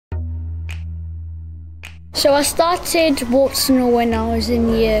So I started Watson when I was in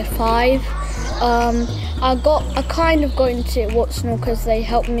year 5. I kind of got into Watson because they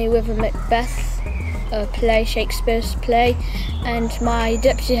helped me with a Macbeth play, Shakespeare's play, and my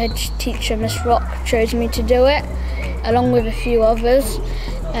deputy head teacher, Miss Rock, chose me to do it, along with a few others,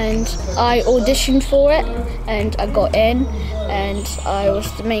 and I auditioned for it, and I got in, and I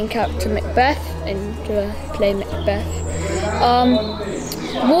was the main character Macbeth, and to play Macbeth.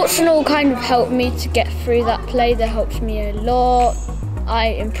 Watson kind of helped me to get through that play. They helped me a lot. I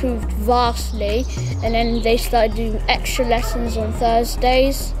improved vastly, and then they started doing extra lessons on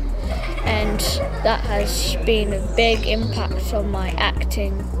Thursdays, and that has been a big impact on my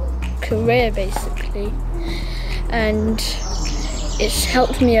acting career basically, and it's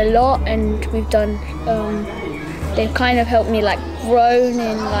helped me a lot. And we've done they've kind of helped me like grown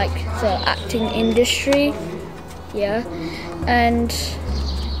in like the acting industry, yeah, and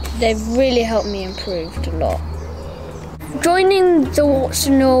they've really helped me improved a lot. Joining the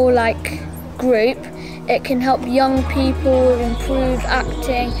Watson group, it can help young people improve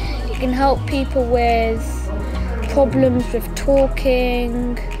acting. It can help people with problems with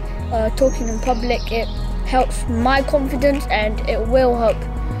talking in public. It helps my confidence, and it will help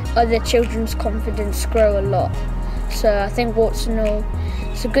other children's confidence grow a lot. So I think Watson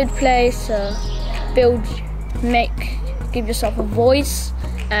is a good place to give yourself a voice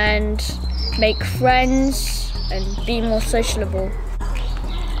and make friends and be more sociable.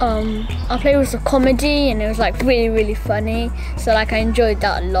 Our play was a comedy, and it was like really funny, so like I enjoyed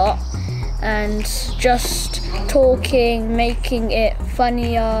that a lot. And just talking, making it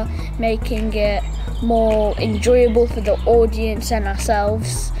funnier, making it more enjoyable for the audience and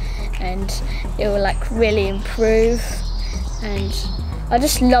ourselves, and it will like really improve. And I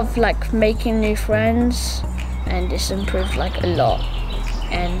just love like making new friends, and it's improved like a lot,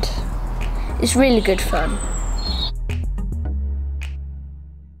 and it's really good fun.